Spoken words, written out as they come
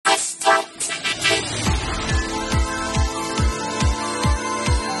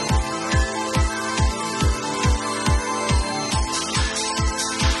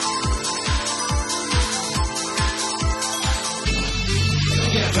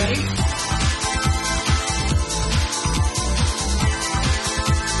Ready?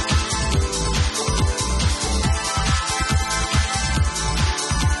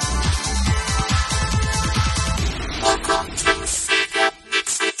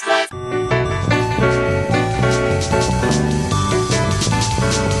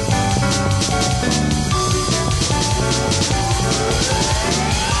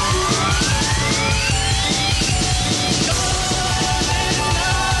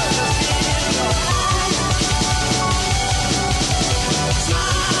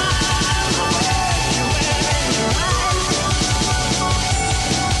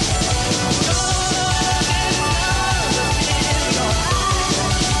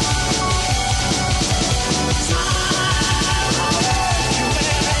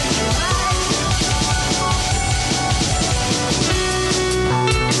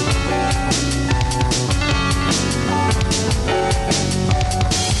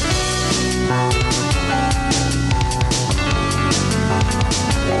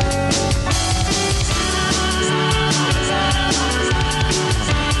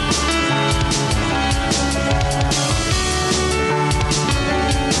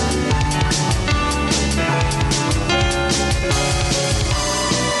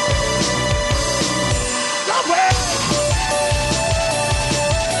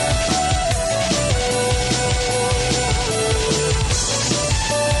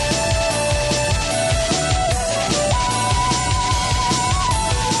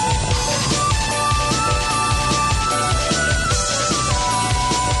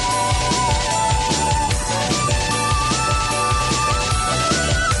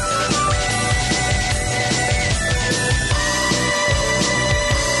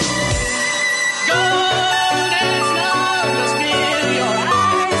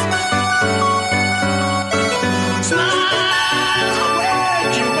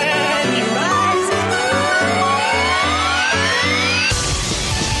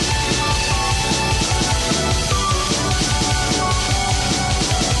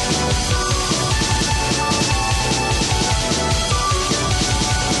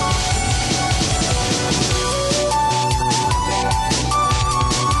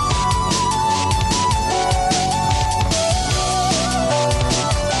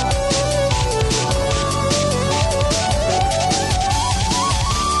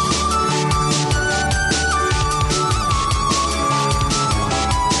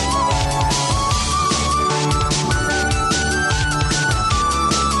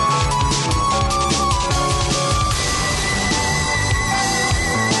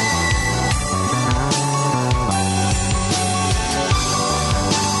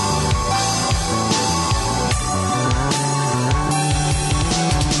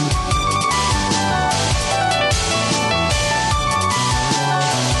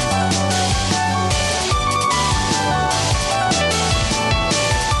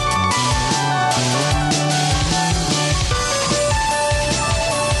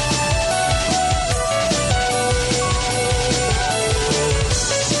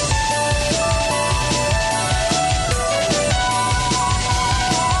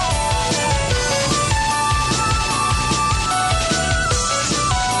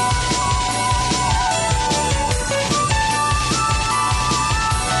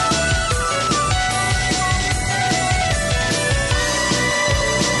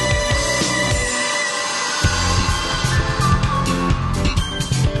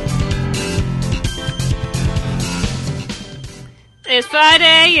 It's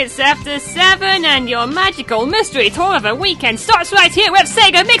Friday, it's after 7, and your magical mystery tour of a weekend starts right here with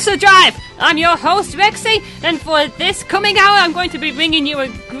Sega Mixer Drive! I'm your host, Rexy, and for this coming hour, I'm going to be bringing you a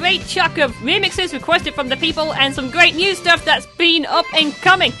great chunk of remixes requested from the people and some great new stuff that's been up and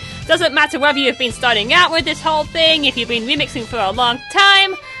coming. Doesn't matter whether you've been starting out with this whole thing, if you've been remixing for a long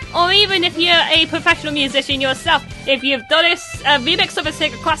time, or even if you're a professional musician yourself. If you've done a remix of a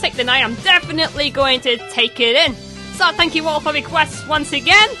Sega classic, then I am definitely going to take it in. So thank you all for requests once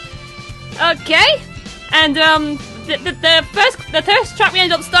again. Okay, and the first track we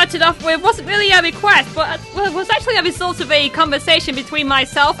ended up starting off with wasn't really a request, but was actually a result of a conversation between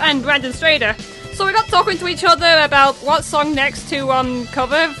myself and Brandon Strader. So we got talking to each other about what song next to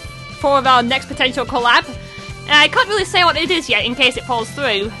cover for our next potential collab. I can't really say what it is yet in case it falls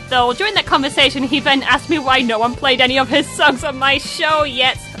through, though during that conversation he then asked me why no one played any of his songs on my show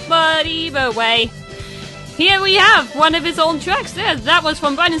yet. But either way, here we have one of his own tracks there. That was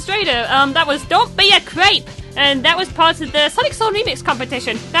from Brandon Strader. That was Don't Be a Crepe, and that was part of the Sonic Soul Remix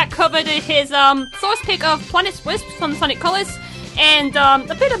competition. That covered his source pick of Planet's Wisps from Sonic Colors, and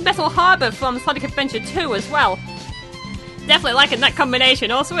a bit of Metal Harbor from Sonic Adventure 2 as well. definitely liking that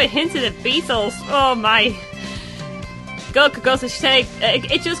combination. Also a hint of the Beatles. Oh my.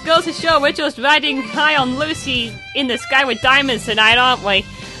 It just goes to show we're just riding high on Lucy in the sky with diamonds tonight, aren't we?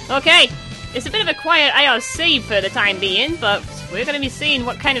 Okay, it's a bit of a quiet IRC for the time being, but we're going to be seeing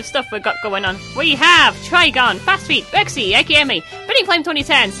what kind of stuff we've got going on. We have Trigon, Fast Feet, Rexy, Akiemi, Burning Flame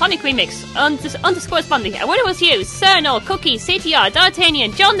 2010, Sonic Remix, underscore Spondy, A Winner Was You, Cernal, Cookie, CTR,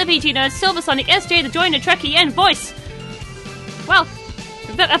 D'Artagnan, John the PG Nerd, Silver Sonic, SJ the Joiner, Trekkie, and Voice. Well,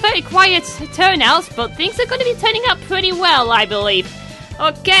 a very quiet turnout, but things are going to be turning out pretty well, I believe.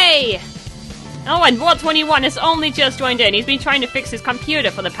 Okay. Oh, and War21 has only just joined in. He's been trying to fix his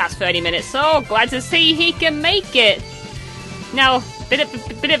computer for the past 30 minutes, so glad to see he can make it. Now, bit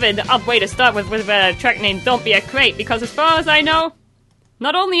of an odd way to start with a track named Don't Be a Crate, because as far as I know,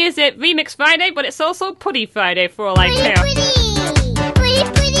 not only is it Remix Friday, but it's also Putty Friday for all I care.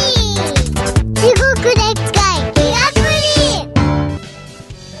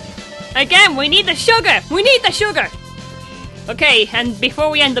 Again, we need the sugar! We need the sugar! Okay, and before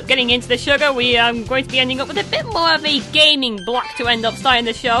we end up getting into the sugar, we are going to be ending up with a bit more of a gaming block to end up starting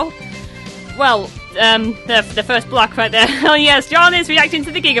the show. Well, the first block right there. Oh yes, John is reacting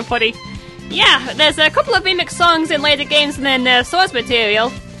to the Gigaputty. Yeah, there's a couple of remix songs in later games and then source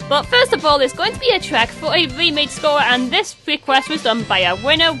material. But first of all, there's going to be a track for a remade score, and this request was done by A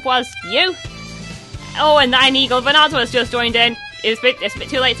Winner Was You. Oh, and Nine Eagle Bernardo has just joined in. It's a bit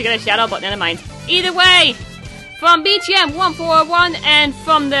too late to get a shadow, but never mind. Either way, from BGM 1401 and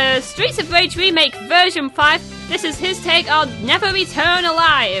from the Streets of Rage remake version 5, this is his take on Never Return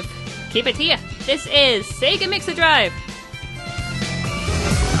Alive. Keep it here. This is Sega Mixer Drive.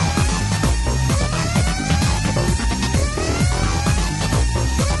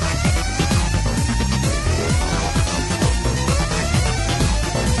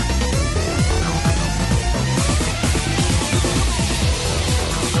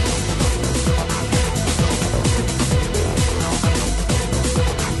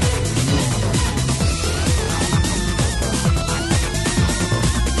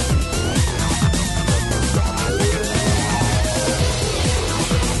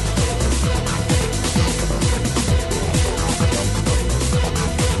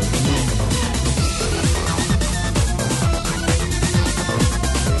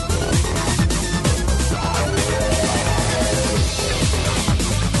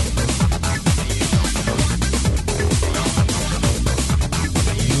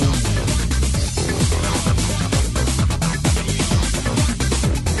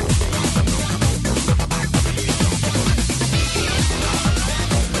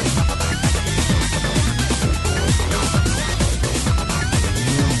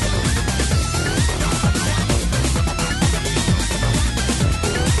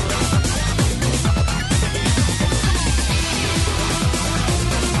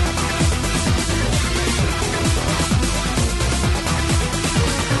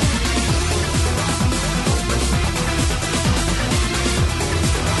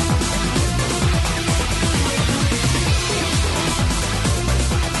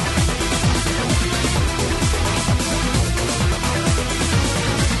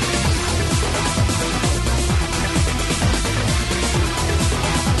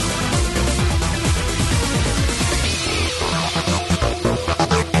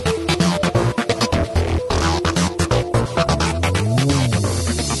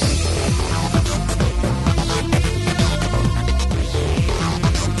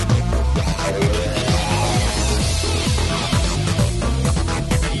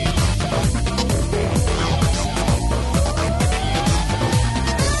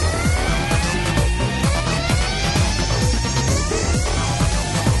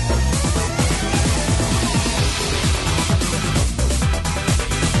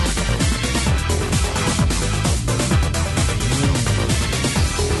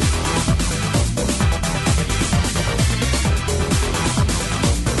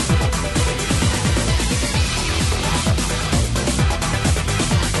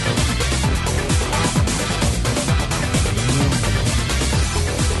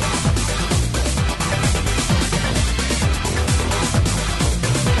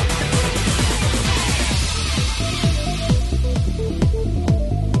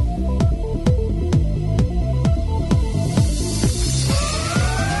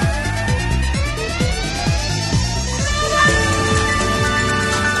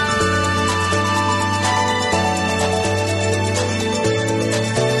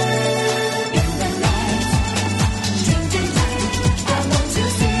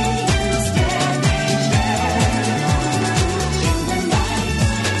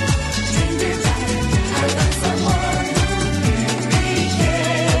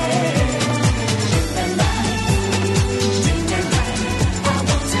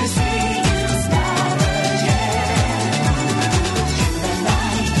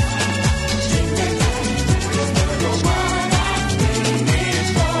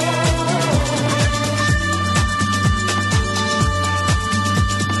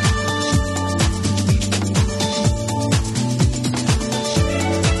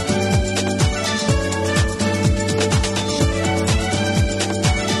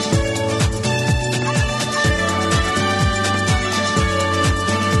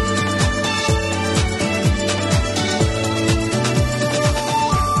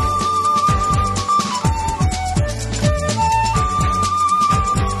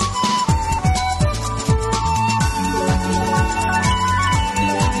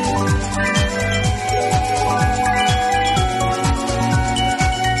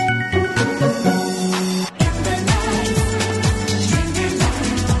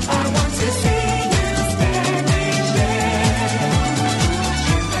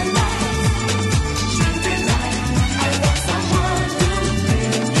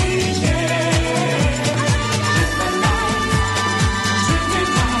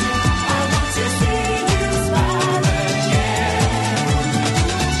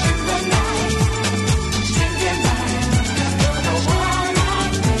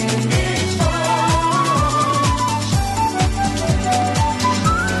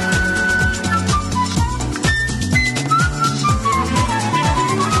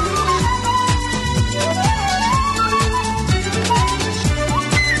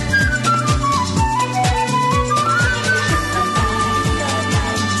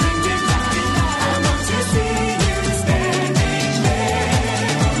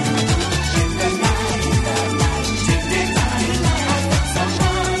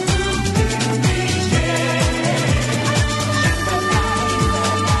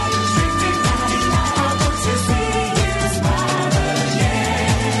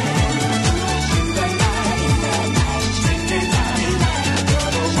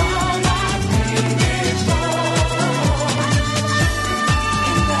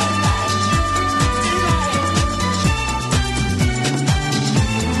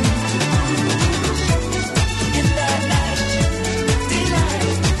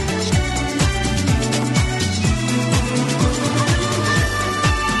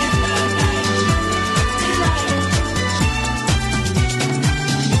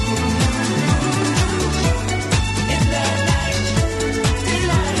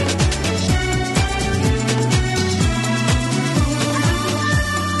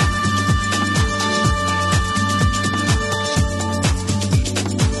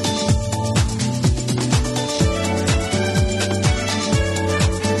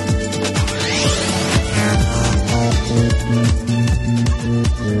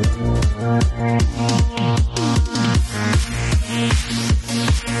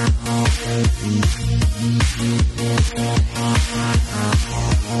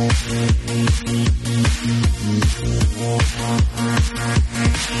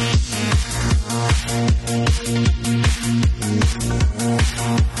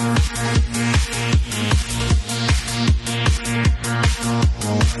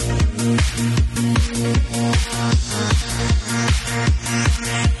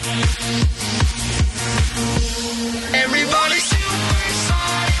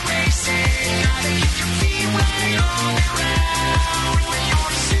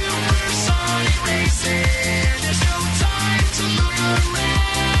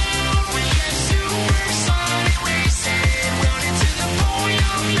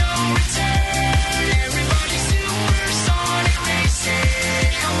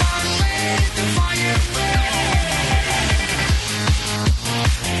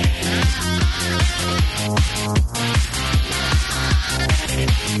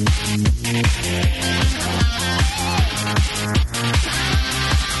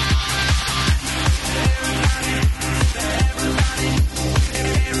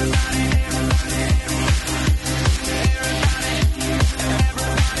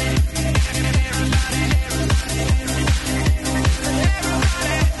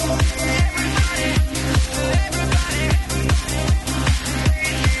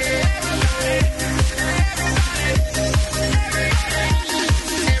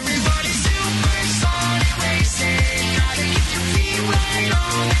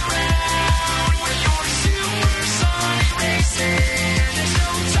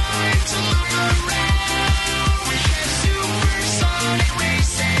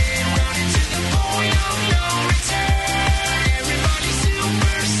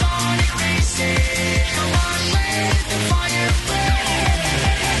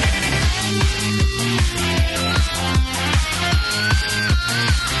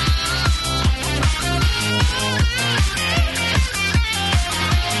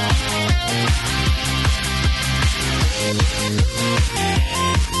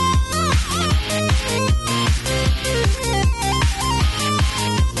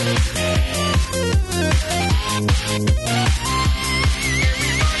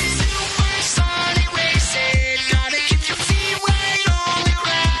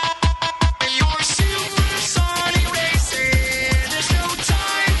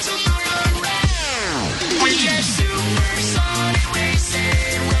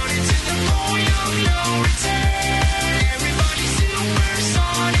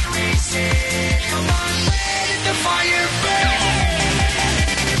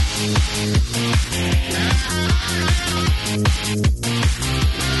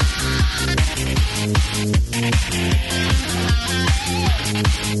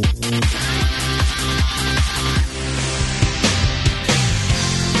 I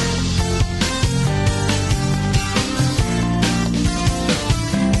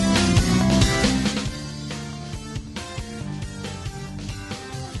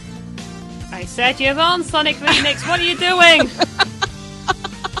said you're on Sonic Remix. What are you doing?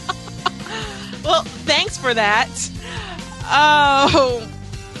 Well, thanks for that. Oh,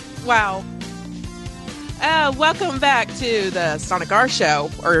 wow. Welcome back to the Sonic R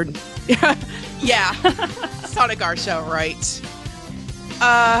Show. Or, yeah, Sonic R Show, right.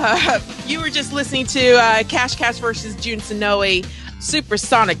 You were just listening to Cash Cash versus Jun Senoue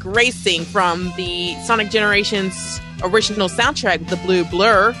Supersonic Racing from the Sonic Generations original soundtrack, The Blue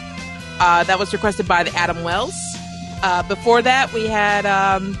Blur. That was requested by the Adam Wells. Before that, we had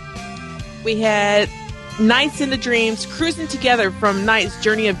Nights in the Dreams, Cruising Together from Night's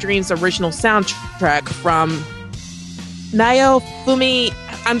Journey of Dreams original soundtrack from Naofumi.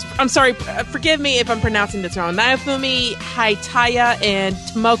 I'm sorry, forgive me if I'm pronouncing this wrong. Naofumi Haitaya and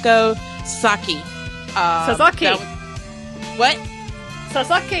Tomoko Sasaki. Sasaki. What?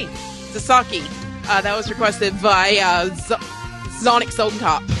 Sasaki. Sasaki. That was requested by Sonic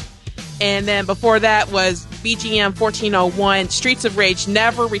Soulcop. And then before that was BGM 1401, Streets of Rage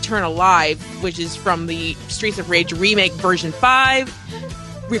Never Return Alive, which is from the Streets of Rage Remake version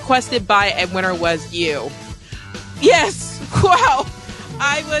 5, requested by and winner was you. Yes! Wow!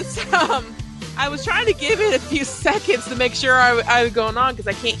 I was trying to give it a few seconds to make sure I was going on because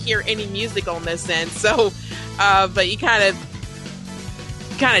I can't hear any music on this end. So, but you kind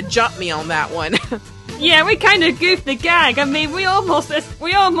of jumped me on that one. Yeah, we kind of goofed the gag. I mean, we almost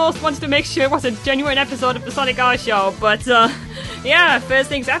wanted to make sure it was a genuine episode of the Sonic R Show, but yeah, first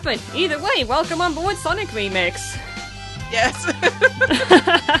things happen. Either way, welcome on board Sonic Remix. Yes.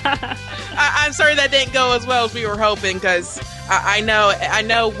 I'm sorry that didn't go as well as we were hoping, because I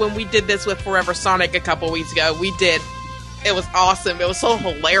know when we did this with Forever Sonic a couple weeks ago, we did. It was awesome. It was so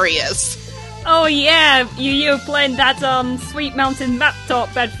hilarious. Oh yeah, you were playing that Sweet Mountain map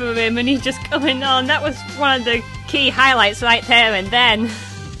top bed for him, and he just coming on. That was one of the key highlights right there and then.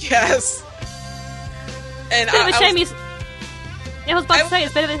 Yes. And it's a bit of a shame he's. I was about to say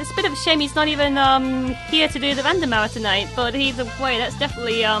it's a bit of a shame he's not even here to do the random hour tonight. But either way, that's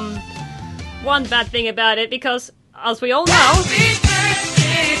definitely one bad thing about it, because as we all know. Happy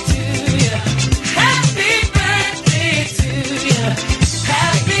birthday to you. Happy birthday to you.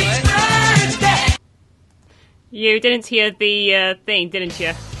 Happy birthday. You didn't hear the thing, didn't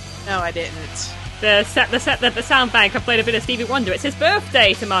you? No, I didn't. The sound bank. I played a bit of Stevie Wonder. It's his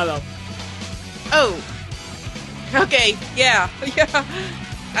birthday tomorrow. Oh. Okay. Yeah. Yeah.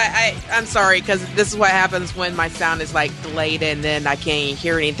 I'm sorry, because this is what happens when my sound is like delayed and then I can't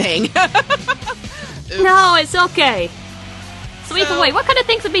hear anything. No, it's okay. So either way, what kind of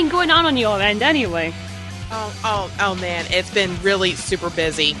things have been going on your end anyway? Oh man, it's been really super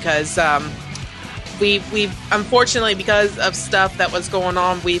busy because we've unfortunately, because of stuff that was going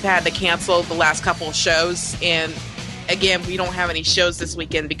on, we've had to cancel the last couple of shows, and again, we don't have any shows this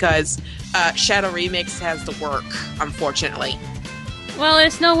weekend because Shadow Remix has to work, unfortunately. Well,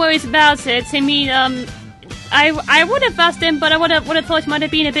 there's no worries about it. I mean, I would have asked him, but I would have thought he might have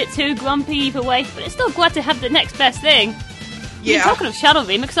been a bit too grumpy either way. But it's still glad to have the next best thing. Yeah. Talking of Shadow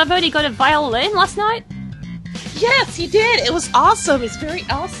Remix, I've already got a violin last night. Yes, he did. It was awesome. It's very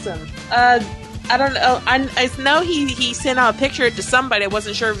awesome. I don't know. I know he sent out a picture to somebody. I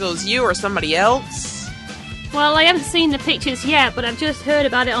wasn't sure if it was you or somebody else. Well, I haven't seen the pictures yet, but I've just heard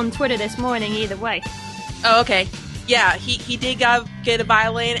about it on Twitter this morning either way. Oh, okay. Yeah, he did get a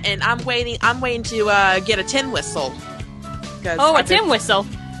violin, and I'm waiting to get a tin whistle. Oh, a tin whistle?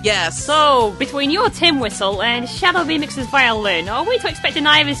 Yes. So, between your tin whistle and Shadow Remix's violin, are we to expect an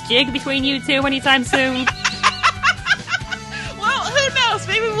Irish jig between you two anytime soon? Well, who knows?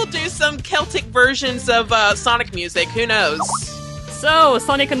 Maybe we'll do some Celtic versions of Sonic music. Who knows? So,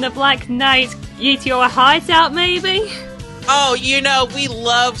 Sonic and the Black Knight, eat your heart out, maybe? Oh, we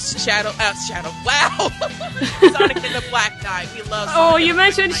love Shadow. Wow, Sonic and the Black Knight. We love. Oh, you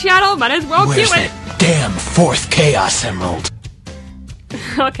mentioned Shadow, might as well do it. Where's that damn fourth Chaos Emerald?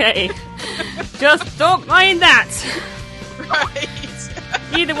 Okay, just don't mind that. Right.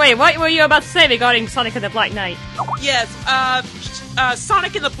 Either way, what were you about to say regarding Sonic and the Black Knight? Yes,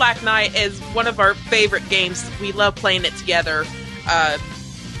 Sonic and the Black Knight is one of our favorite games. We love playing it together.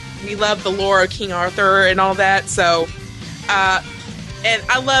 We love the lore of King Arthur and all that. So. And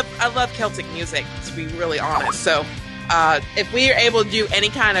I love Celtic music, to be really honest. So, if we are able to do any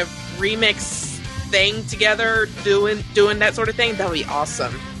kind of remix thing together, doing that sort of thing, that would be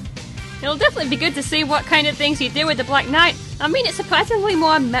awesome. It'll definitely be good to see what kind of things you do with the Black Knight. I mean, it's surprisingly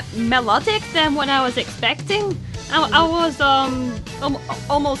more melodic than what I was expecting. I was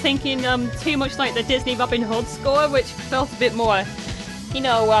almost thinking too much like the Disney Robin Hood score, which felt a bit more,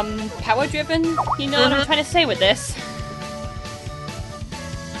 power-driven. You know what I'm trying to say with this?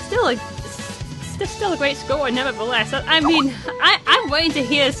 Still a great score, nevertheless. I mean, I'm waiting to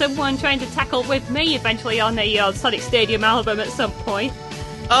hear someone trying to tackle With Me eventually on a Sonic Stadium album at some point.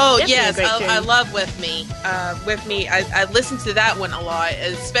 Oh, Definitely yes, I love With Me. With Me, I listened to that one a lot,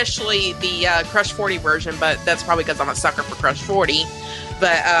 especially the Crush 40 version, but that's probably because I'm a sucker for Crush 40.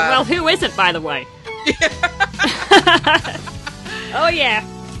 But well, who isn't, by the way? Oh, yeah.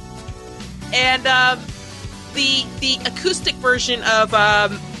 And the acoustic version of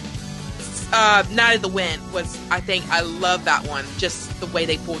Night of the Wind was, I love that one, just the way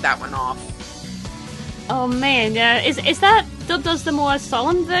they pulled that one off. Oh man, is that does the more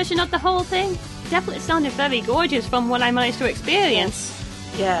solemn version of the whole thing? Definitely sounded very gorgeous from what I managed to experience.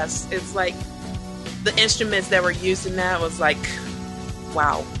 Yes, it's like the instruments that were used in that was like,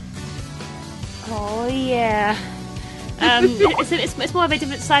 wow. Oh yeah. It's more of a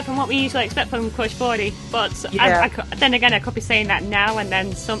different side from what we usually expect from Crush 40, but Yeah. then again I could be saying that now, and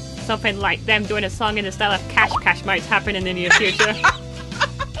then something like them doing a song in the style of Cash Cash might happen in the near future.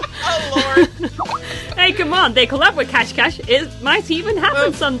 Oh Lord. Hey, come on, they collab with Cash Cash. It might even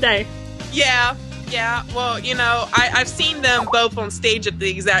happen someday. Yeah. Well, I've seen them both on stage at the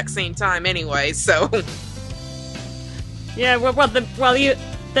exact same time anyway, so. Yeah,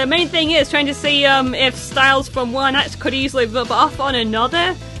 the main thing is trying to see if styles from one act could easily rub off on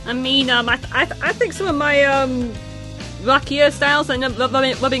another. I mean, I think some of my rockier styles are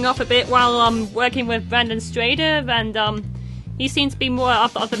rubbing off a bit while working with Brandon Strader, and he seems to be more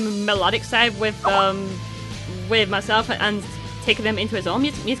of the melodic side with myself and taking them into his own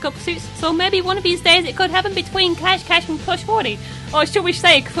musical pursuits. So maybe one of these days it could happen between Cash Cash and Crush 40. Or should we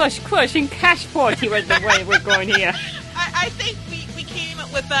say Crush and Cash 40 with the way we're going here? I think we came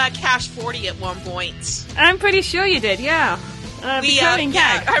up with Cash 40 at one point. I'm pretty sure you did, yeah. Yeah,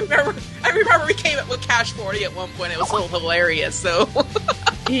 I remember we came up with Cash 40 at one point. It was a little hilarious, so.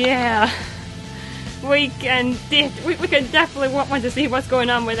 Yeah. We can definitely want to see what's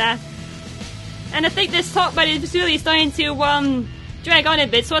going on with that. And I think this talk about it is really starting to drag on a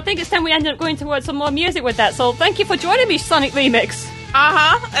bit, so I think it's time we end up going towards some more music with that. So thank you for joining me, Sonic Remix.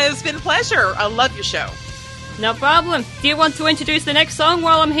 It's been a pleasure. I love your show. No problem. Do you want to introduce the next song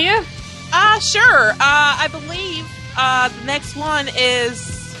while I'm here? Sure. I believe the next one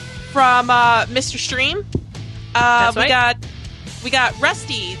is from Mr. Stream. That's right. We got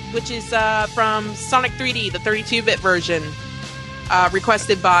Rusty, which is from Sonic 3D, the 32-bit version,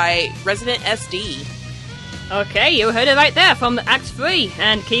 requested by Resident SD. Okay, you heard it right there from Act 3.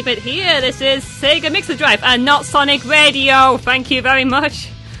 And keep it here, this is Sega Mixer Drive and not Sonic Radio. Thank you very much.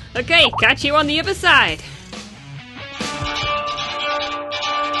 Okay, catch you on the other side.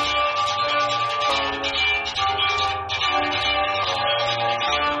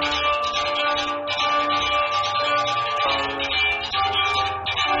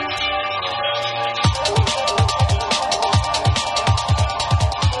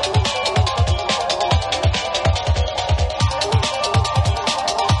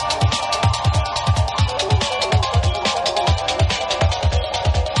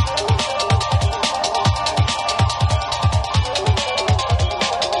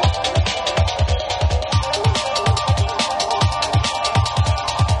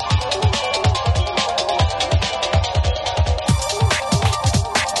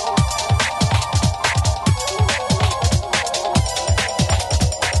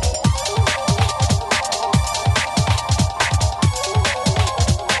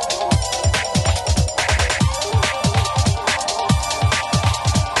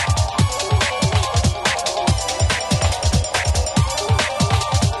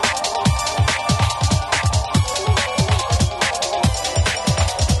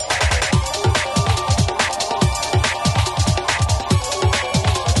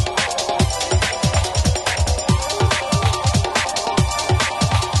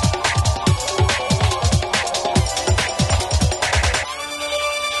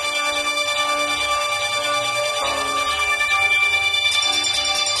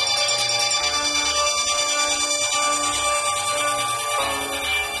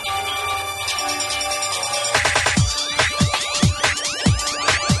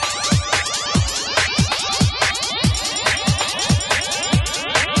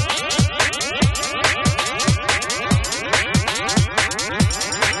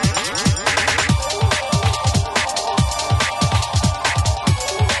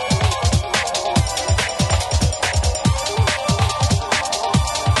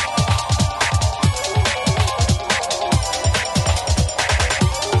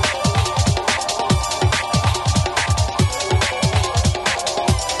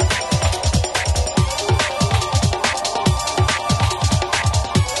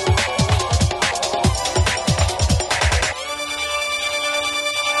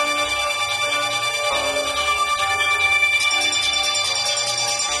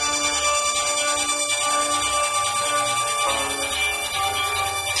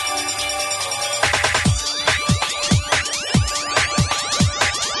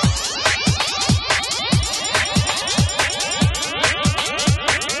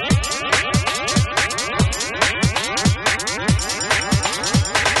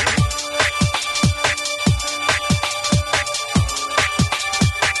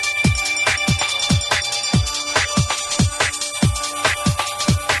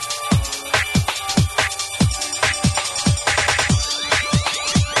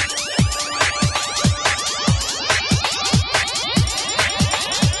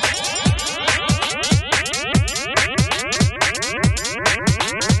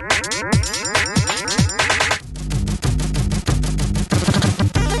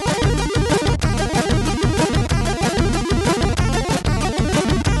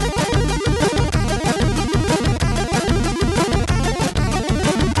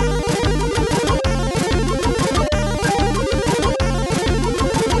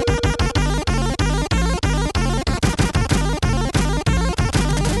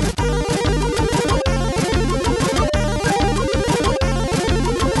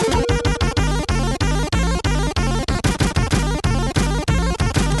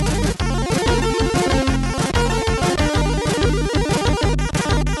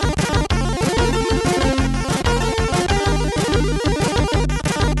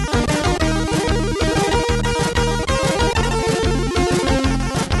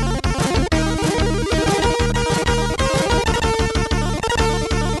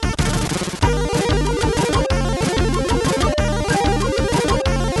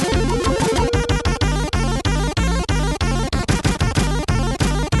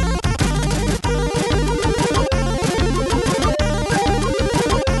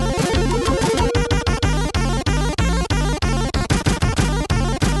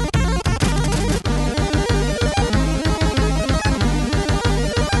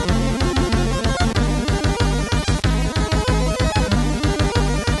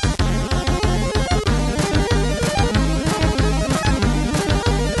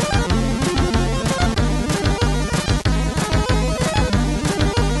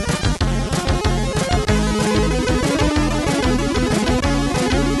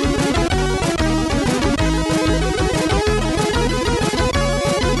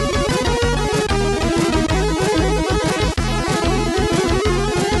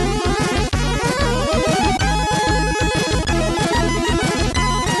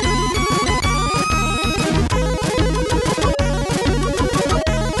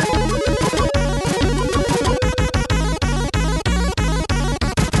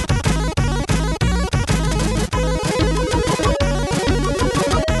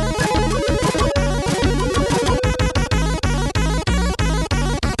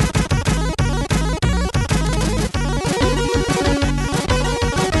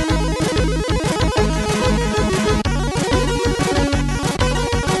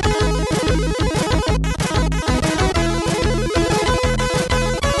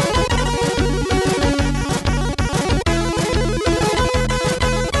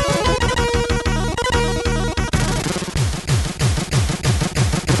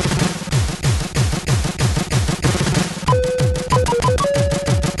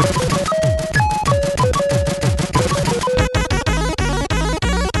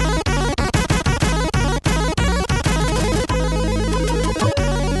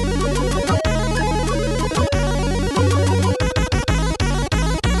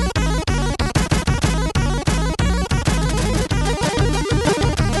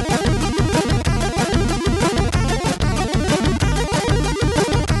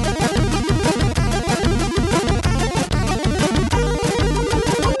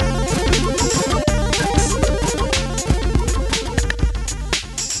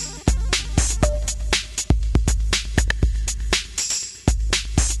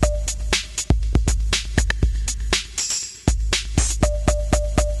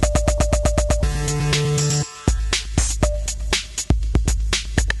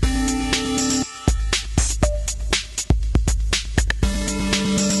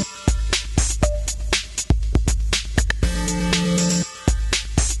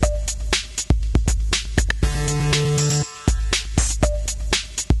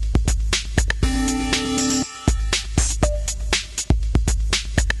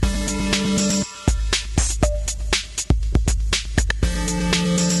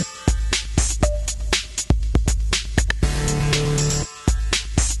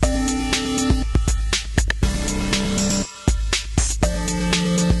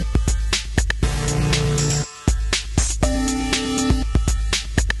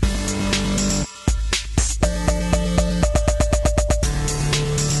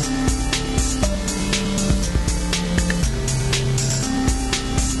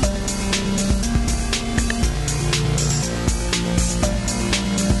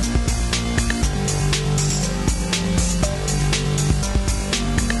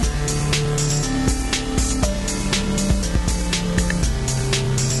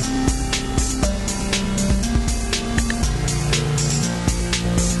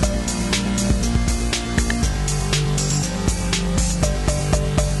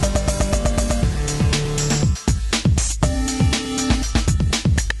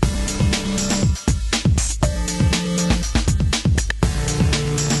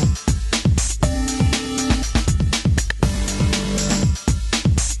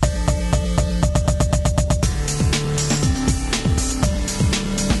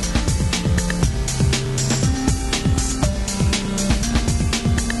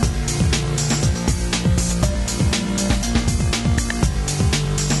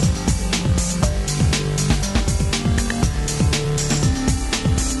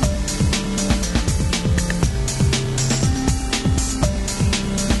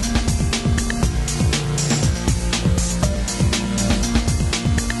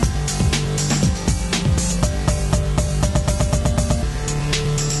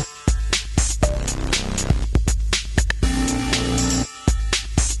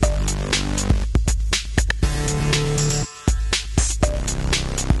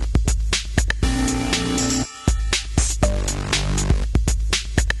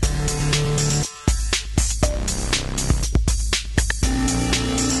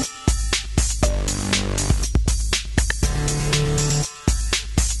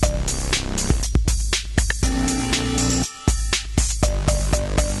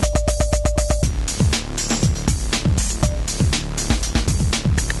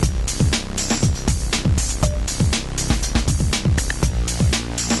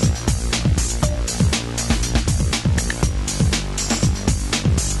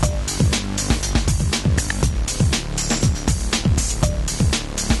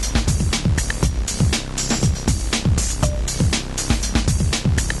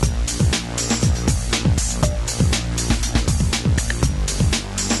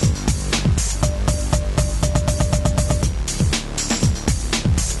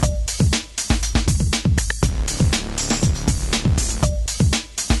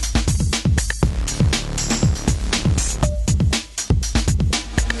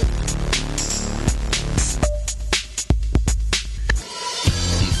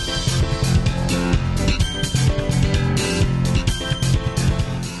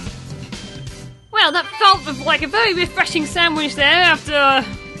 Well, that felt like a very refreshing sandwich there after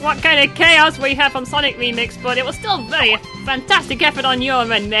what kind of chaos we had from Sonic Remix, but it was still very fantastic effort on your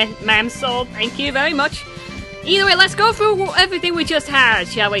end, ma'am, so thank you very much. Either way, let's go through everything we just had,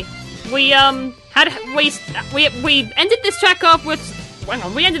 shall we? We ended this track off with,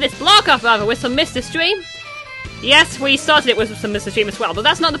 we ended this block off rather with some Mr. Stream. Yes, we started it with some Mr. Stream as well, but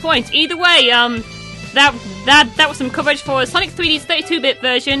that's not the point. Either way, that was some coverage for Sonic 3D's 32-bit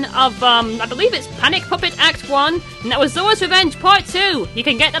version of, I believe it's Panic Puppet Act 1, and that was Zoa's Revenge Part 2. You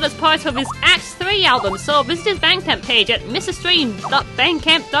can get that as part of his Act 3 album, so visit his Bandcamp page at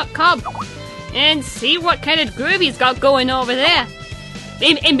mrstream.bandcamp.com and see what kind of groove he's got going over there.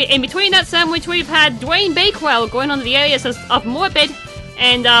 In between that sandwich, we've had Dwayne Bakewell going on the areas of Morbid,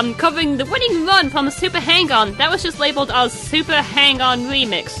 and covering the winning run from Super Hang-On. That was just labeled as Super Hang-On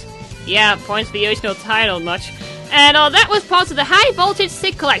Remix. Yeah, points for the original title much. And that was part of the High Voltage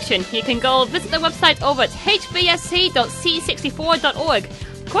SIG collection. You can go visit the website over at hbsc.c64.org.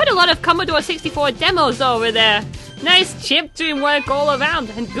 Quite a lot of Commodore 64 demos over there. Nice chiptune work all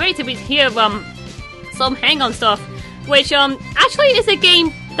around, and great to hear some Hang-On stuff, which actually is a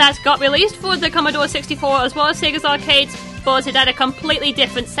game that got released for the Commodore 64 as well as Sega's arcades, but it had a completely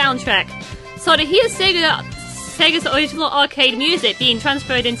different soundtrack. So to hear Sega's original arcade music being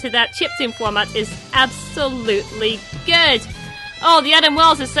transferred into that chiptune format is absolutely good. Oh, the Adam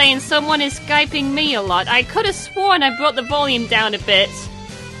Wells is saying someone is Skyping me a lot. I could have sworn I brought the volume down a bit.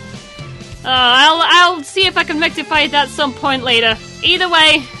 I'll see if I can rectify that some point later. Either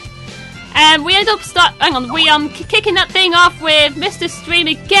way, and we end up kicking that thing off with Mr. Stream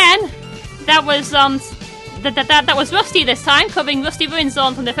again. That was that was Rusty this time, covering Rusty Ruin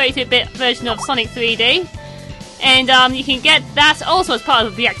Zone from the 32-bit version of Sonic 3D. And you can get that also as part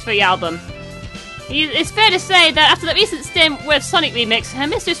of the Act 3 album. It's fair to say that after the recent stint with Sonic Remix,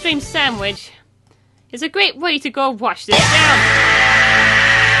 Mr. Stream's sandwich is a great way to go wash this down.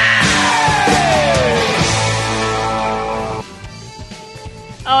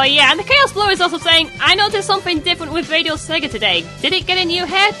 Oh yeah, and the Chaos Blue is also saying, I noticed something different with Radio Sega today. Did it get a new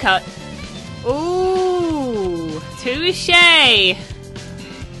haircut? Ooh, touche.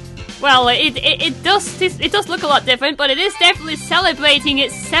 Well, it does look a lot different, but it is definitely celebrating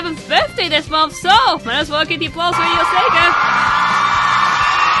its 7th birthday this month, so might as well give the applause for Radio Sega.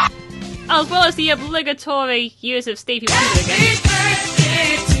 As well as the obligatory use of Stevie Wonder again. Happy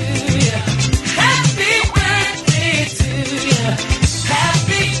birthday to you. Happy birthday to you.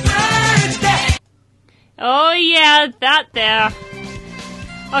 Happy birthday. Oh yeah, that there.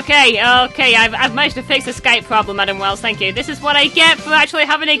 Okay, I've managed to fix the Skype problem, Adam Wells, thank you. This is what I get for actually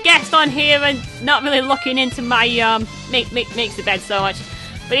having a guest on here and not really looking into my, makes the bed so much.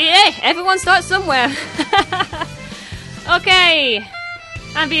 But hey, everyone starts somewhere. Okay,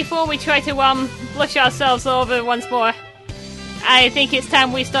 and before we try to, blush ourselves over once more, I think it's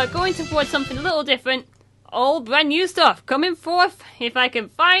time we start going towards something a little different. All brand new stuff coming forth, if I can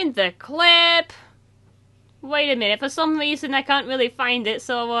find the clip. Wait a minute, for some reason I can't really find it,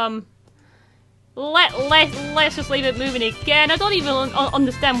 so, let's just leave it moving again. I don't even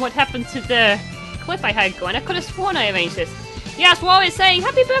understand what happened to the clip I had going. I could have sworn I arranged this. Yes, War is saying,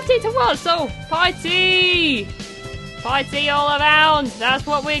 happy birthday to War, so, party! Party all around, that's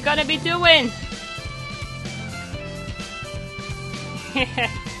what we're gonna be doing.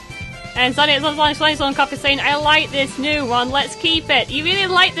 And Sonic on Coffee saying, I like this new one, let's keep it. You really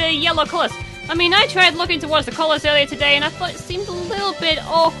like the yellow colours. I mean, I tried looking towards the colours earlier today and I thought it seemed a little bit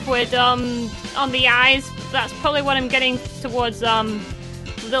awkward on the eyes. That's probably what I'm getting towards a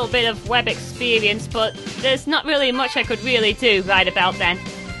little bit of web experience, but there's not really much I could really do right about then.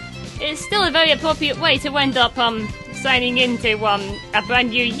 It's still a very appropriate way to end up signing into a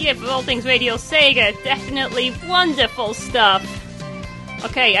brand new year for all things Radio Sega. Definitely wonderful stuff.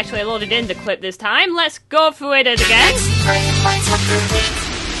 Okay, actually I loaded in the clip this time. Let's go through it again.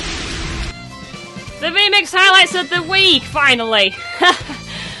 The remix highlights of the week, finally!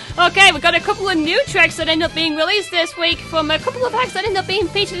 Okay, we've got a couple of new tracks that end up being released this week from a couple of acts that end up being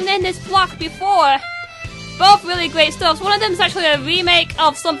featured in this block before. Both really great stuff. One of them is actually a remake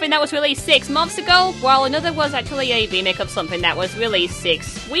of something that was released 6 months ago, while another was actually a remake of something that was released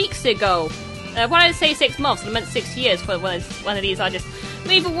 6 weeks ago. When I say 6 months, I meant 6 years for one of these artists.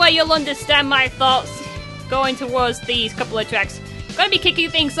 Either way, you'll understand my thoughts going towards these couple of tracks. Gonna be kicking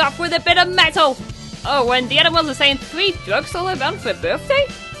things off with a bit of metal! Oh, and the other ones are saying 3 drugs all around for a birthday?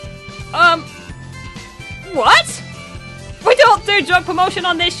 What? We don't do drug promotion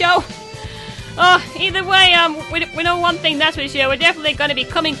on this show! Either way, we know one thing, that's for sure. We're definitely going to be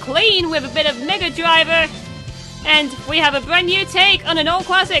coming clean with a bit of Mega Driver. And we have a brand new take on an old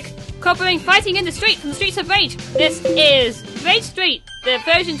classic. covering fighting in the streets of Rage. This is Rage Street, the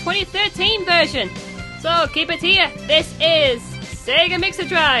version 2013 version. So keep it here. This is Sega Mixer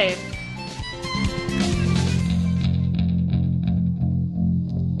Drive.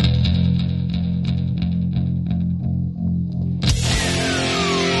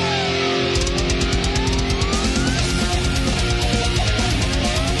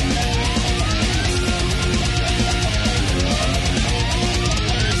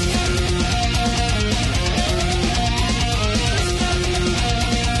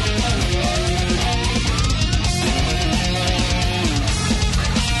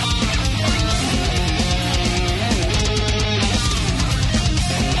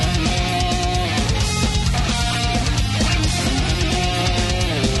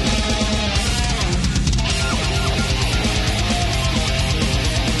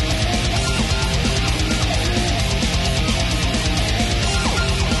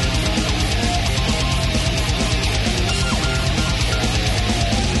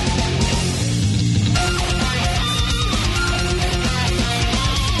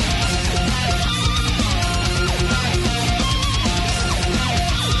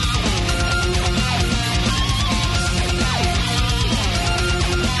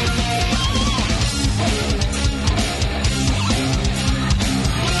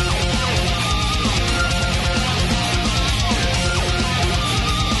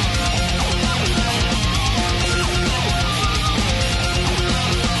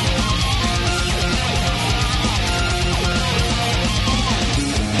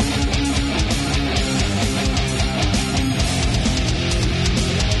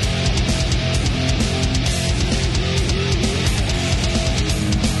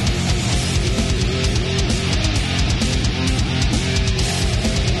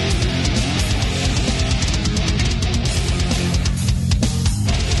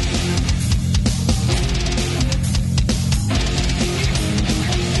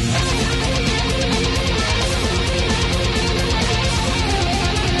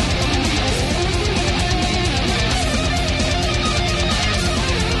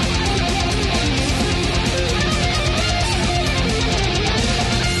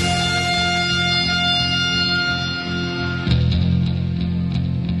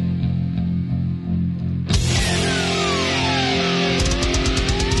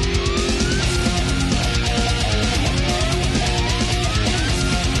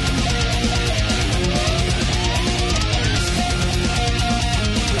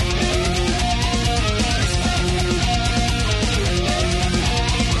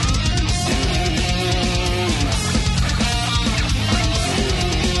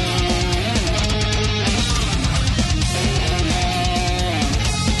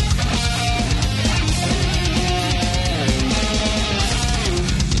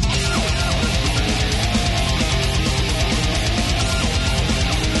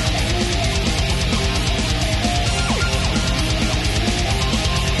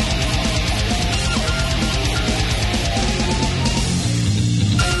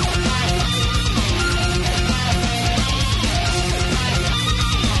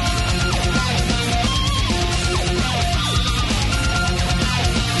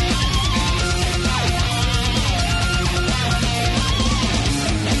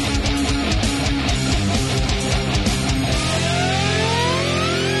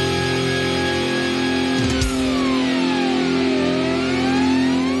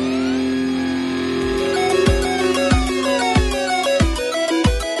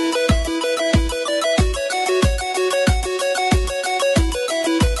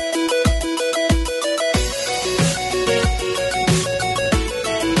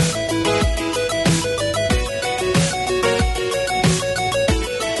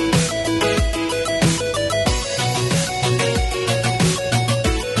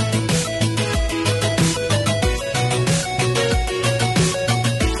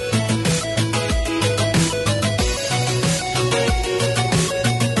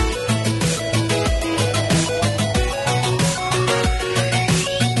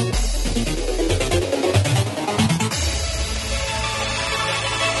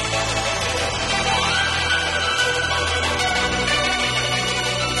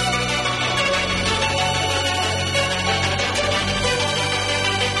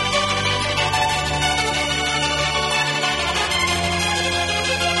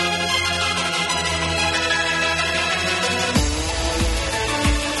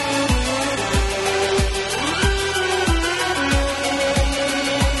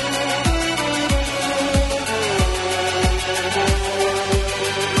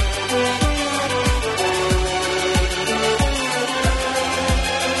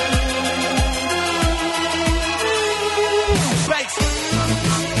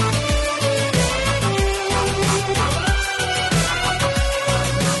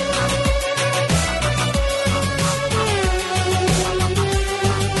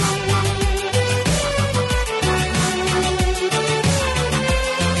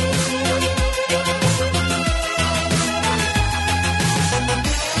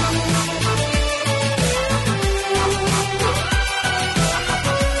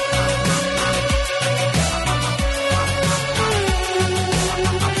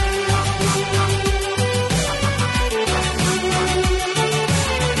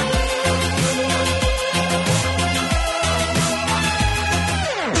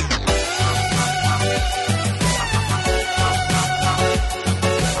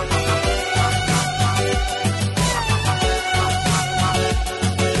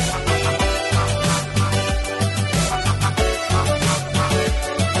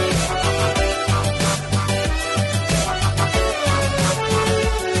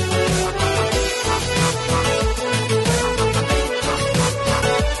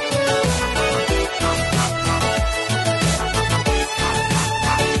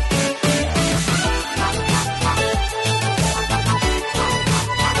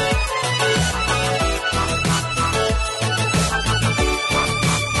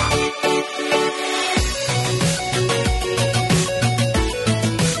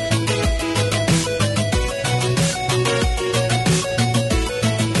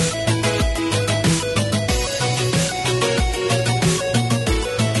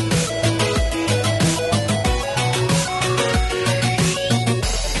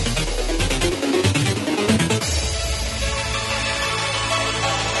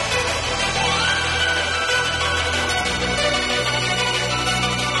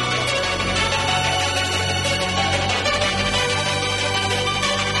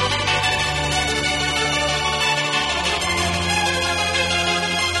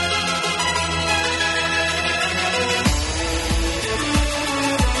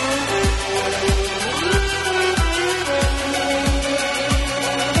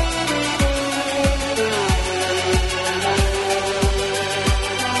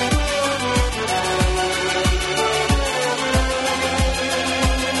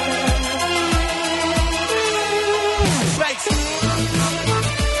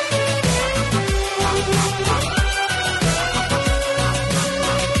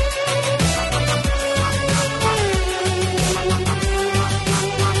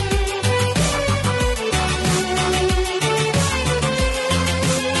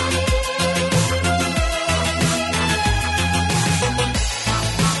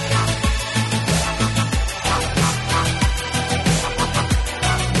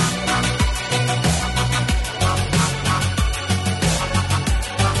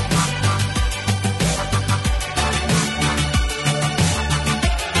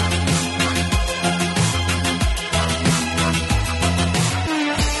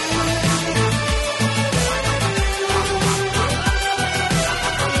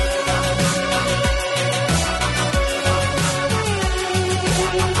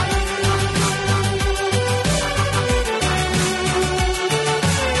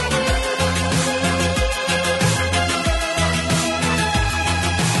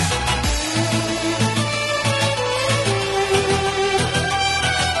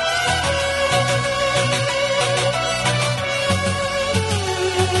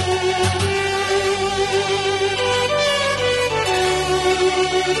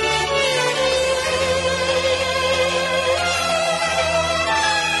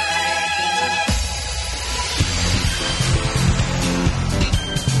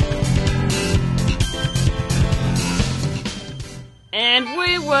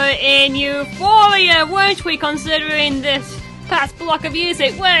 we were in euphoria, weren't we, considering this past block of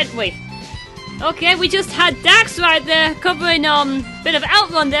music, weren't we? Okay, we just had Dax right there covering bit of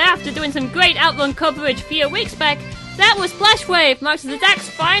Outrun there after doing some great Outrun coverage a few weeks back. That was Flashwave, marks the Dax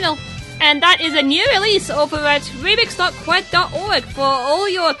final. And that is a new release over at remix.qued.org for all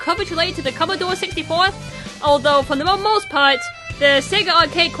your coverage related to the Commodore 64. Although, for the most part, the Sega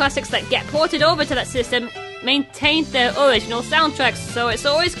arcade classics that get ported over to that system maintain their original soundtracks. So it's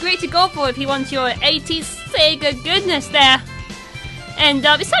always great to go for if you want your 80s Sega goodness there. And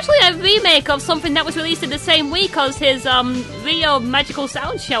it's actually a remake of something that was released in the same week as his Rio Magical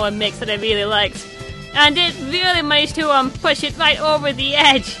Sound Shower mix that I really liked. And it really managed to push it right over the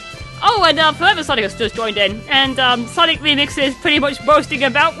edge. Oh, and Forever Sonic has just joined in, and Sonic Remix is pretty much boasting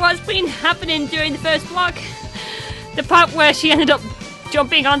about what's been happening during the first block. The part where she ended up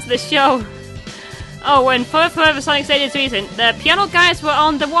jumping onto the show. Oh, and for Forever Sonic said his reason, the piano guys were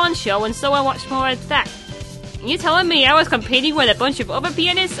on the one show, and so I watched more of that. You telling me I was competing with a bunch of other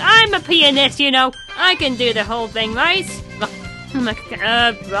pianists? I'm a pianist, you know. I can do the whole thing, right?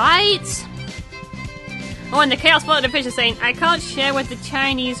 Right? Oh, and the Chaos Flood of the Fish is saying, I can't share with the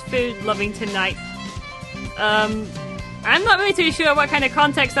Chinese food loving tonight. I'm not really too sure what kind of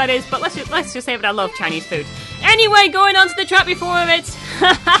context that is, but let's just say that I love Chinese food. Anyway, going on to the track before it.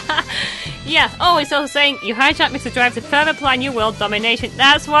 Yeah, oh, it's also saying, you hijacked Mixer Drive to further plan your world domination.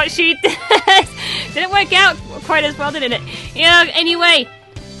 That's what she did. Didn't work out quite as well, didn't it? Yeah, anyway,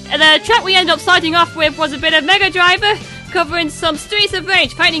 the track we ended up starting off with was a bit of Mega Driver, covering some Streets of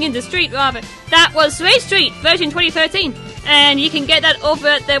Rage, Fighting in the Street, rather. That was Rage Street, version 2013. And you can get that over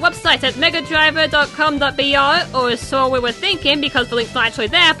at their website at megadriver.com.br, or so we were thinking, because the link's not actually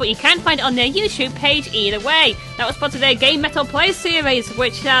there, but you can find it on their YouTube page either way. That was part of their Game Metal Play series,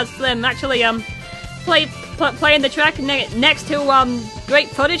 which has them actually playing the track next to great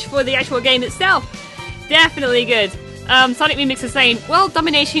footage for the actual game itself. Definitely good. Sonic Remix is saying, well,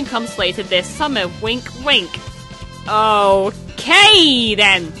 domination comes later this summer, wink wink. Okay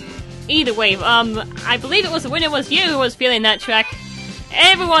then. Either way, I believe it was the winner was you who was feeling that track.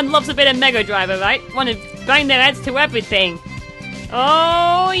 Everyone loves a bit of Mega Driver, right? Want to bang their heads to everything.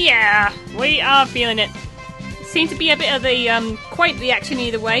 Oh yeah, we are feeling it. Seemed to be a bit of a quite reaction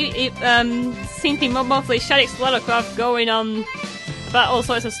either way. It seemed to be mostly Shaddix Lara going on about all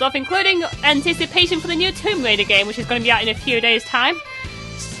sorts of stuff, including anticipation for the new Tomb Raider game, which is going to be out in a few days' time.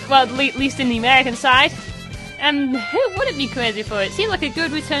 Well, at least in the American side. And who wouldn't be crazy for it? Seems like a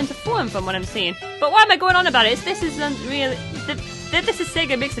good return to form from what I'm seeing. But why am I going on about it? This isn't really... This is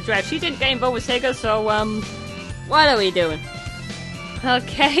Sega Mixer Drive. She didn't get involved with Sega, so, what are we doing?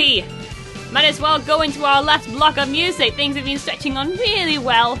 Okay. Might as well go into our last block of music. Things have been stretching on really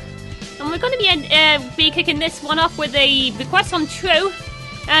well. And we're going to be kicking this one off with a request from True.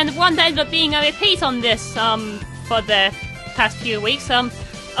 And one that ended up being a repeat on this, for the past few weeks.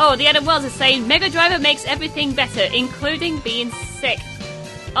 Oh, the Adam Wells is saying, Mega Driver makes everything better, including being sick.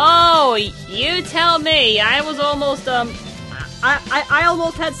 Oh, you tell me. I was almost, I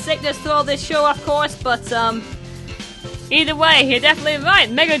almost had sickness through this show, of course, but, either way, you're definitely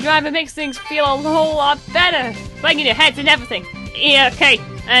right. Mega Driver makes things feel a whole lot better. Banging your heads and everything. Yeah, okay.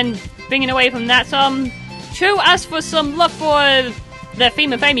 And bringing away from that, True asked for some love for the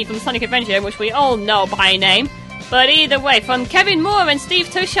theme of Amy from Sonic Adventure, which we all know by name. But either way, from Kevin Moore and Steve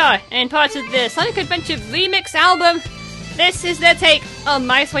Tushar, and part of the Sonic Adventure Remix album, this is their take on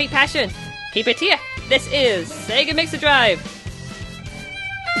My Sweet Passion. Keep it here. This is Sega Mixer Drive.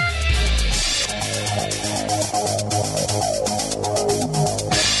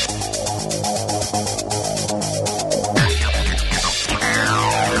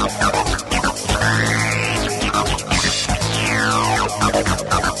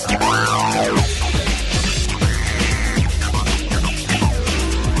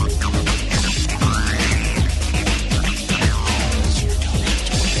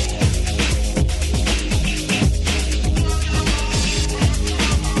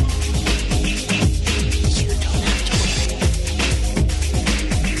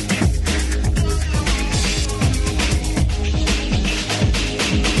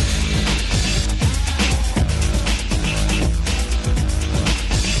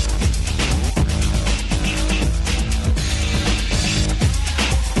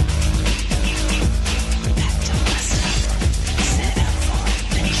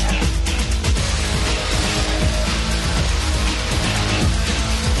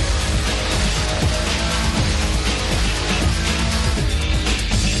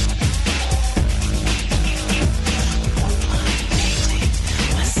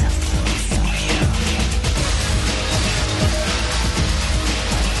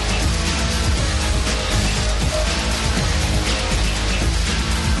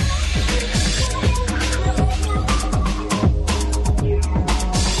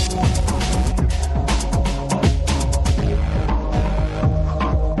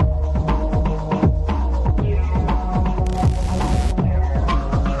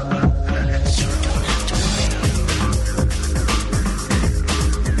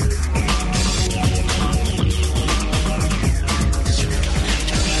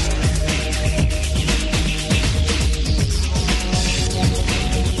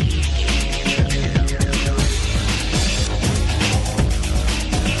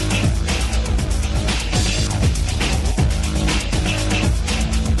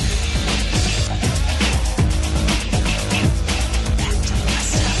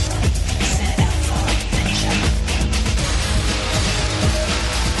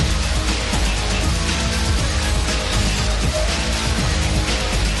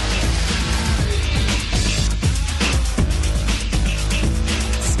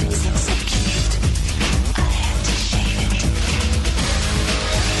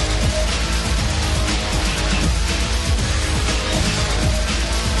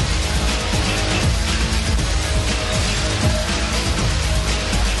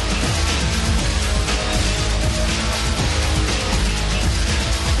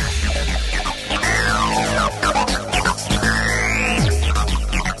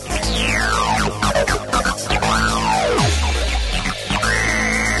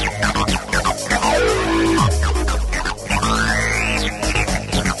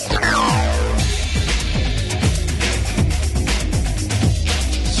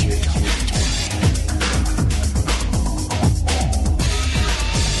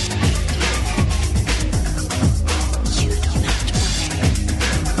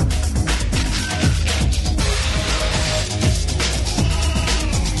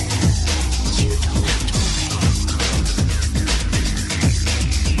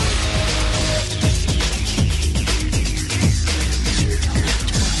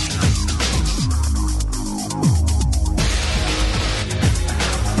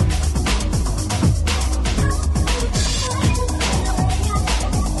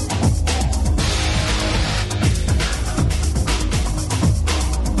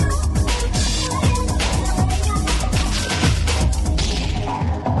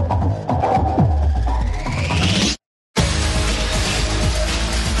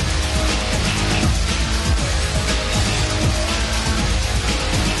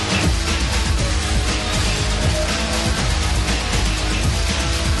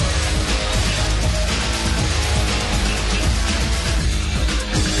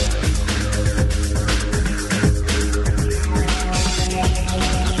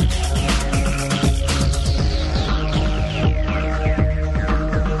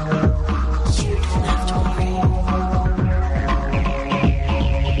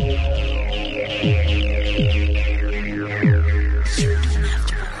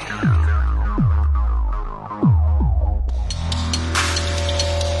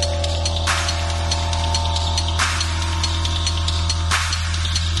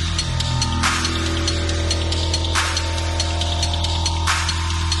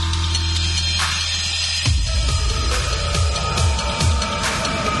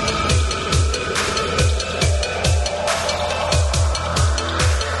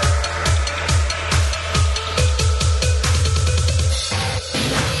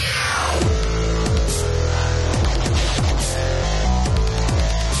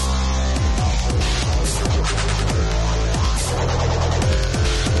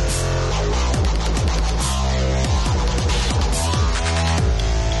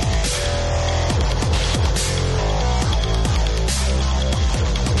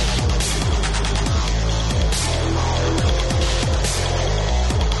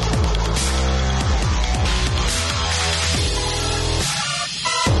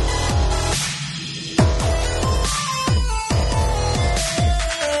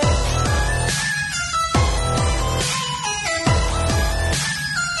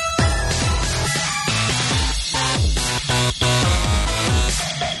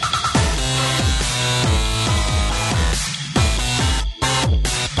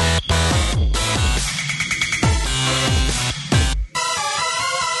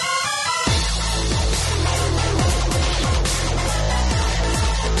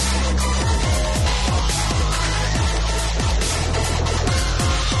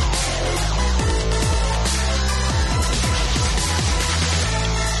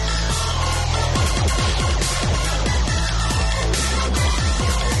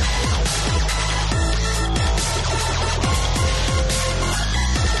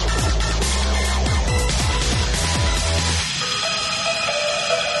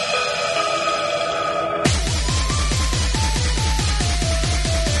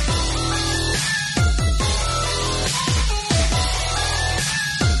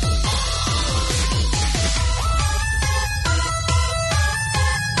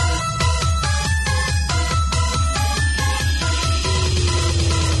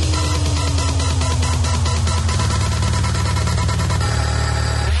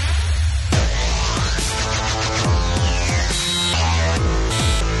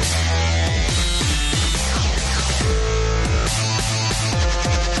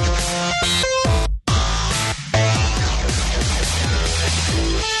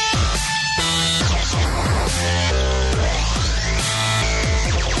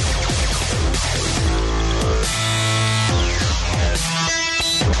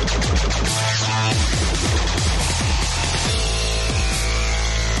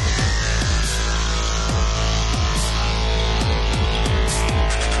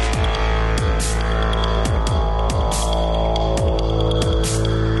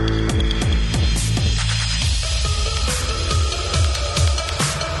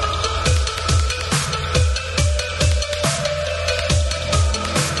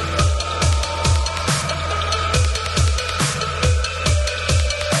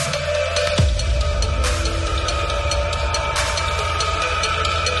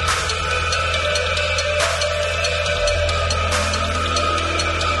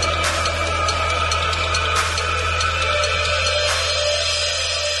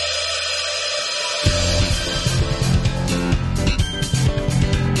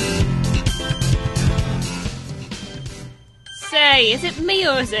 Okay, is it me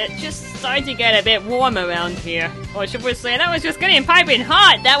or is it just starting to get a bit warm around here? Or should we say that was just getting piping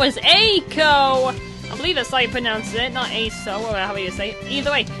hot? That was Aiko! I believe that's how you pronounce it, not ASO, or however you say it.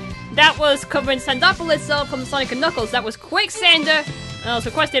 Either way, that was covering Sandopolis from Sonic & Knuckles. That was Quicksander, and it was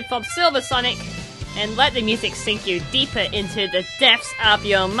requested from Silver Sonic. And let the music sink you deeper into the depths of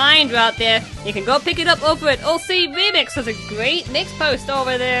your mind right there. You can go pick it up over at OC Remix. There's a great mix post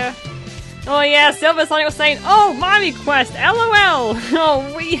over there. Oh yeah, Silver Sonic was saying, oh, my request, LOL.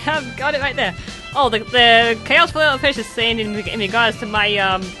 Oh, we have got it right there. Oh, the Chaos Little Fish is saying in regards to my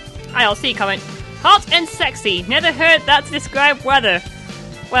ILC comment, hot and sexy. Never heard that to describe weather.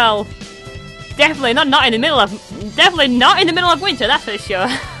 Well, definitely not in the middle of winter, that's for sure.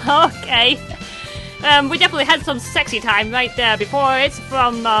 Okay. We definitely had some sexy time right there before. It's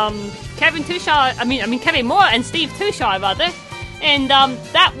from Kevin Tushar, I mean Kevin Moore and Steve Tushar rather, and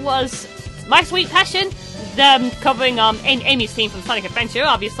that was My Sweet Passion, covering Amy's theme from Sonic Adventure,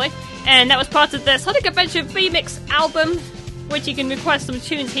 obviously, and that was part of the Sonic Adventure Remix album, which you can request some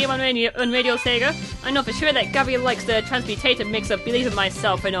tunes here on Radio Sega. I know for sure that Gabby likes the transmutator mix of Believe in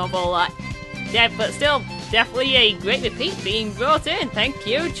Myself an awful lot. Yeah, but still, definitely a great repeat being brought in. Thank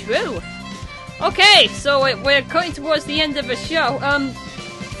you, True. Okay, so we're cutting towards the end of the show.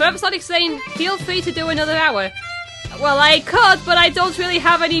 Forever Sonic saying, feel free to do another hour. Well, I could, but I don't really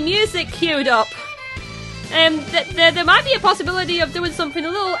have any music queued up. There might be a possibility of doing something a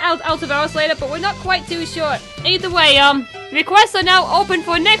little out of hours later, but we're not quite too sure. Either way, requests are now open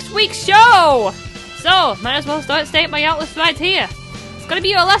for next week's show! So, might as well start stating my outlets right here. It's gonna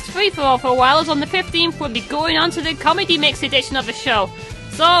be our last free-for-all for a while, as on the 15th we'll be going on to the Comedy Mix edition of the show.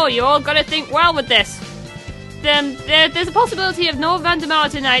 So, you all gotta think well with this. There's a possibility of no random hour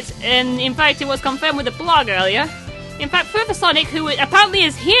tonight, and in fact it was confirmed with the blog earlier. In fact, Forever Sonic, who apparently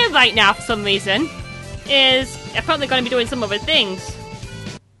is here right now for some reason, is apparently going to be doing some other things.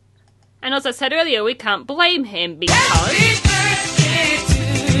 And as I said earlier, we can't blame him because... Happy birthday to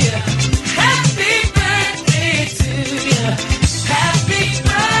you. Happy birthday to you. Happy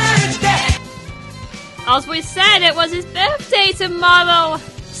birthday. As we said, it was his birthday tomorrow.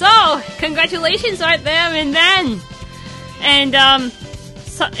 So, congratulations right there and then. And,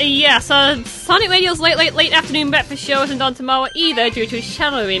 so Sonic Radio's late afternoon breakfast show isn't on tomorrow either due to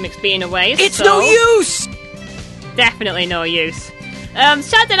Shadow Remix being away. It's no use! Definitely no use.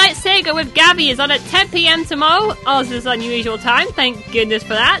 Saturday Night Sega with Gabby is on at 10 PM tomorrow. Ours is unusual time, thank goodness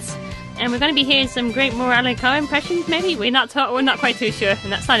for that. And we're going to be hearing some great more Alan Carr impressions, maybe? We're not quite too sure,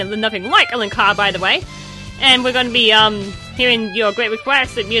 and that sounded nothing like Alan Carr, by the way. And we're going to be hearing your great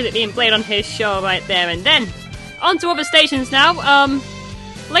requests and music being played on his show right there and then. On to other stations now.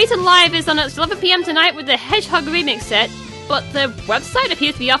 Layton Live is on at 11 PM tonight with the Hedgehog remix set, but the website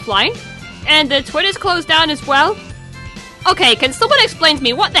appears to be offline, and the Twitter's closed down as well. Okay, can someone explain to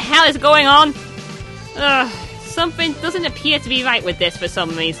me what the hell is going on? Something doesn't appear to be right with this for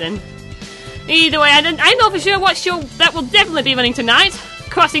some reason. Either way, I know for sure what show that will definitely be running tonight.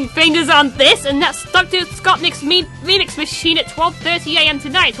 Crossing fingers on this, and that's stuck to Scott Nick's remix machine at 12:30 AM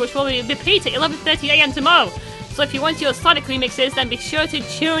tonight, which will repeat at 11:30 AM tomorrow. So if you want your Sonic remixes, then be sure to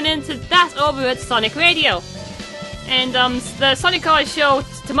tune into that over at Sonic Radio. And the Sonic Car show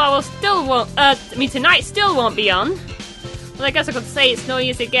tomorrow tonight still won't be on. Well, I guess I could say it's no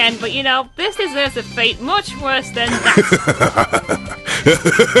use again, but you know, this deserves a fate much worse than that.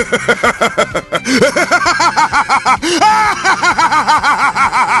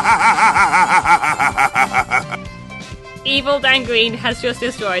 Evil Dan Green has just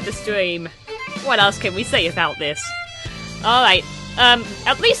destroyed the stream. What else can we say about this? Alright,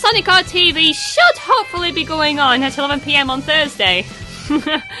 at least Sonic R TV should hopefully be going on at 11 PM on Thursday.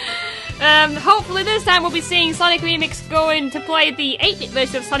 Hopefully this time we'll be seeing Sonic Remix going to play the 8-bit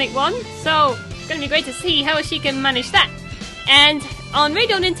version of Sonic 1, so it's going to be great to see how she can manage that. And on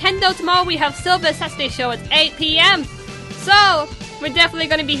Radio Nintendo tomorrow we have Silver Saturday show at 8 PM. So, we're definitely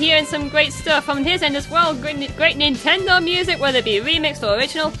going to be hearing some great stuff from his end as well. Great Nintendo music, whether it be remixed or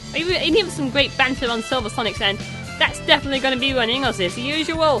original, or even some great banter on Silver Sonic's end. That's definitely going to be running as is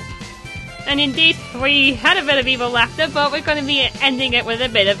usual. And indeed, we had a bit of evil laughter, but we're going to be ending it with a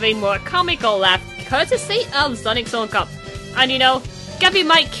bit of a more comical laugh, courtesy of Sonic Zone Cup. And you know, Gabby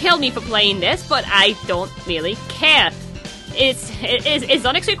might kill me for playing this, but I don't really care. It's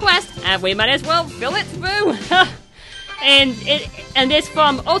Sonic's request, and we might as well fill it through. And it's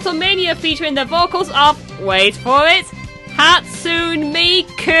from Automania featuring the vocals of, wait for it, Hatsune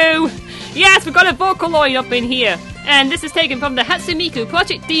Miku. Yes, we've got a vocal line up in here. And this is taken from the Hatsune Miku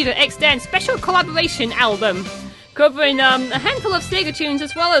Project Diva Extend Special Collaboration album, covering a handful of Sega tunes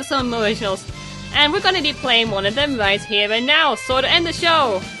as well as some originals. And we're going to be playing one of them right here and now. So to end the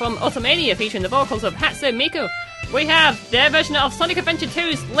show, from Ultimania featuring the vocals of Hatsune Miku, we have their version of Sonic Adventure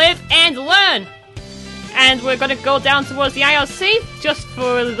 2's Live and Learn. And we're going to go down towards the IRC, just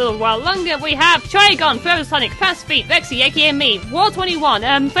for a little while longer. We have Trigon, Forever Sonic, Fast Feet, Rexy, aka me, War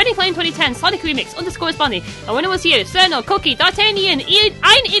 21, Freddy Flame 2010, Sonic Remix, _ Bunny, and when it was here, Cerno, Cookie, D'Artagnan,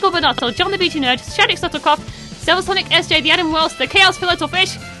 Ein Eagle Bonotto, John the Beachy Nerd, Shaddix Stuttlecroft, Silver Sonic, SJ, the Adam Wells, the Chaos Filetto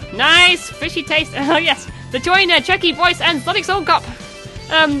Fish, nice, fishy taste, oh yes, the Joiner, Chucky Voice, and Sonic Soul Cop.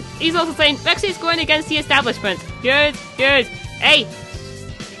 He's also saying, Rexy's going against the establishment. Good. Hey,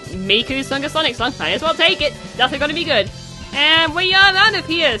 Miku's sung a Sonic song, might as well take it. Definitely gonna be good. And we are out of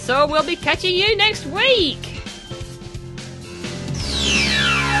here, so we'll be catching you next week.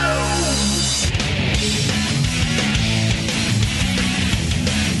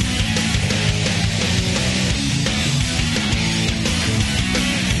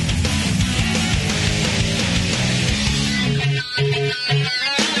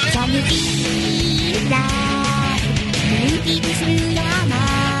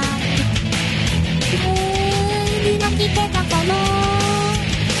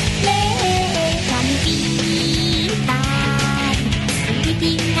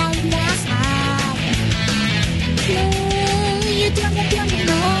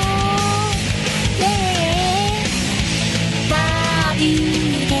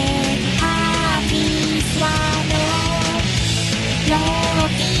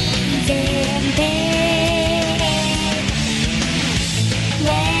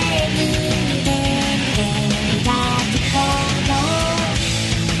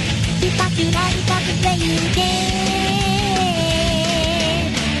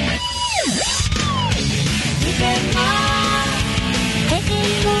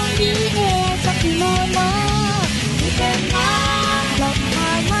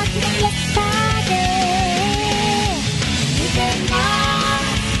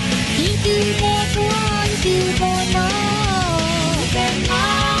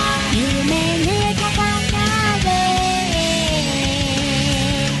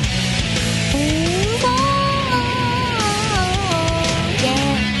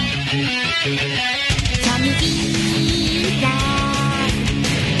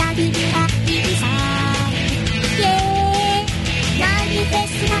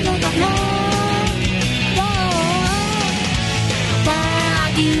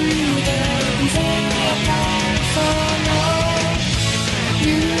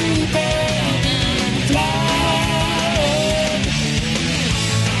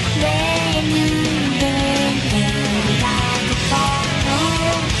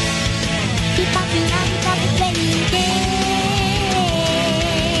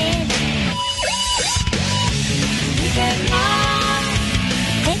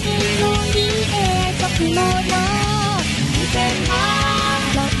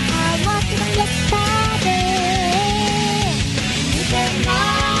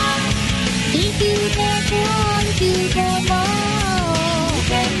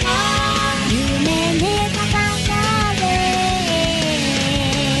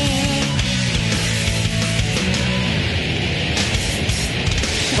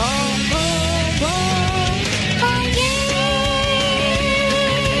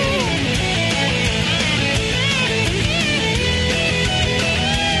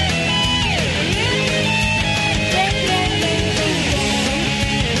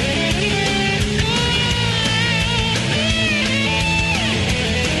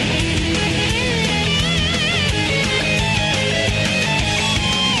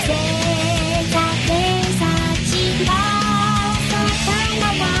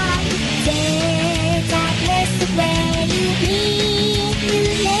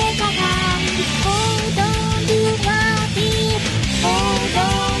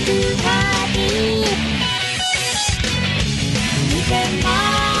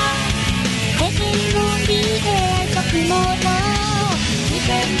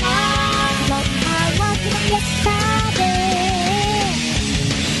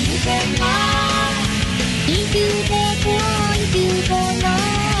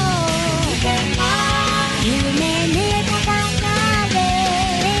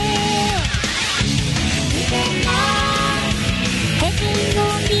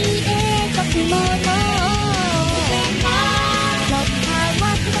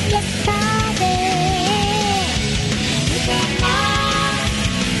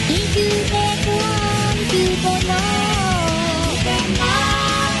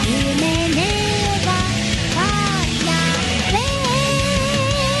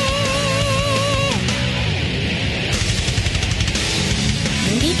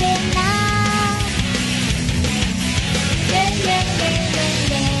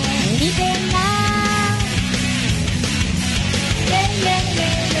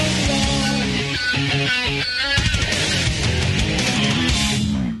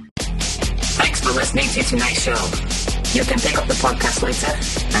 for listening to tonight's show. You can pick up the podcast later,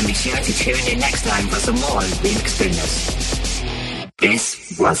 and be sure to tune in next time for some more remix goodness.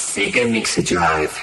 This was Sega Mixer Drive.